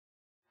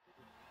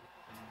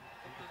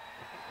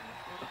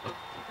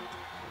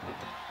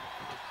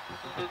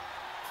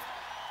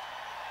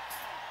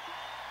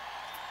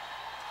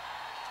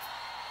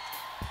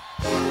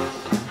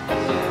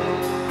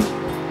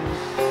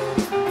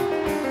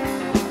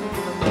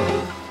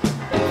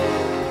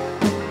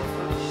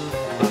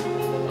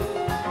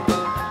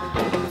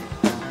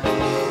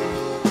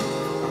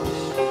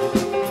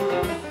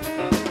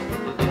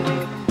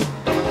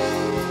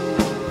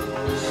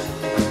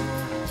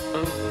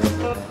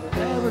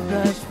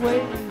paradise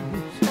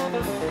waves.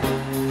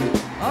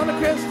 On the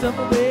crest of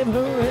a wave,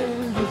 her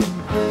angels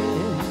and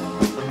praise.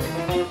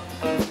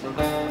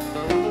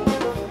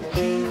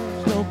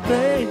 She's no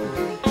babe.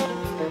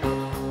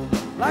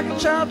 Like a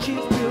child,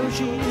 she's pure,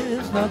 she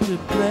is not to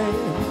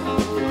blame.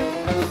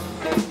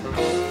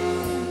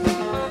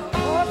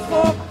 Horse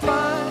for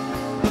flight,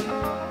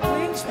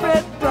 wings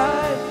spread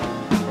bright,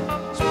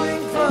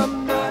 spring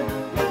from night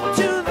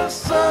to the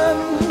sun.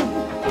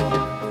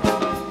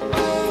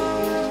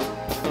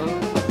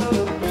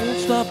 Won't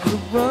stop to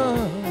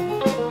run.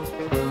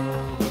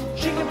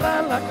 She can fly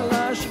like a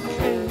lie, she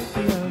can't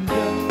be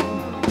undone.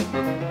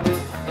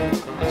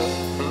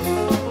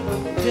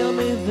 Tell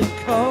me the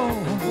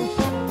cause.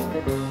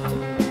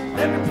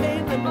 Every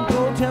pain let me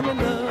go, tell me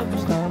love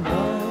is not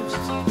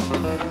lost.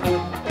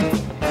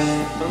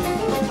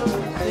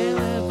 Tell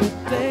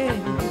everything,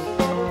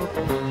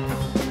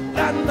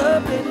 got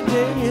love any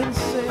day and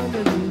send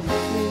it with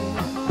me.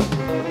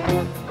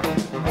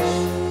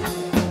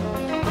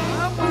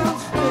 I will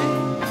stay,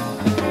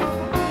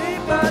 day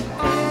by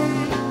day,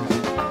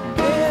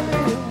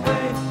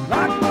 anyway,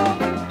 like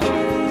Morgan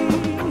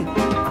Key.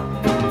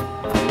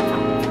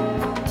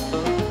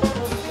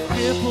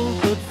 Fearful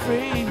but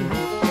free.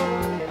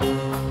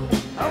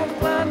 I was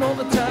blind all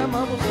the time, I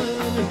was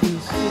learning to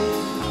see.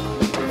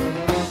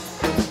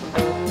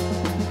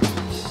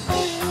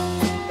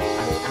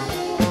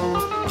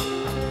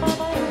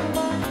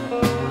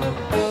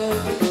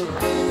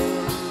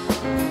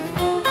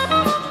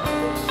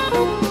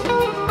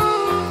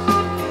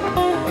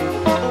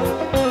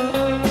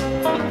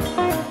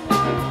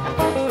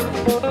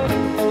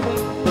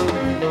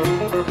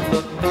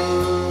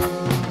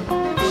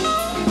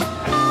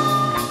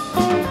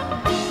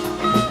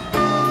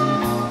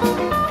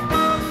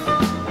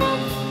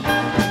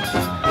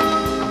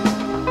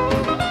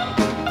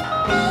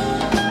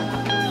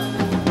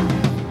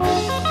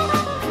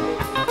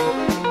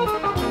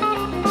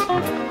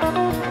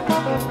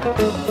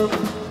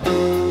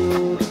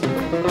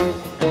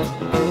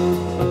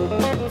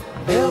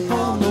 Help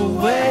on the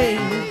way.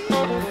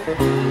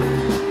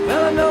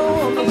 Well, I know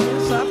on the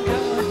list I've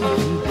got to do.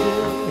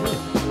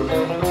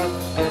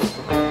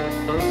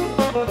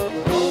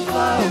 Don't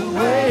fly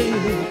away,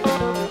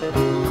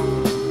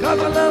 'cause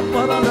I love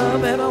what I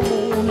love and I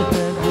want it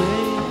that way.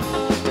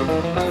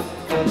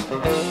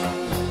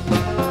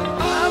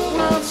 I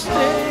will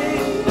stay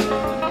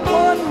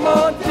one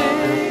more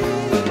day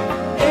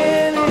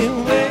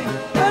anyway.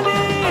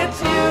 Honey,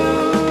 it's you.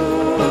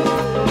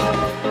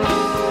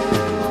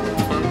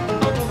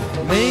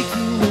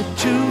 Making it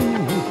true.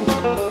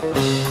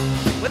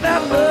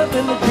 Without love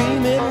and the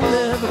dream, it'll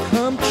never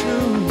come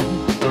true.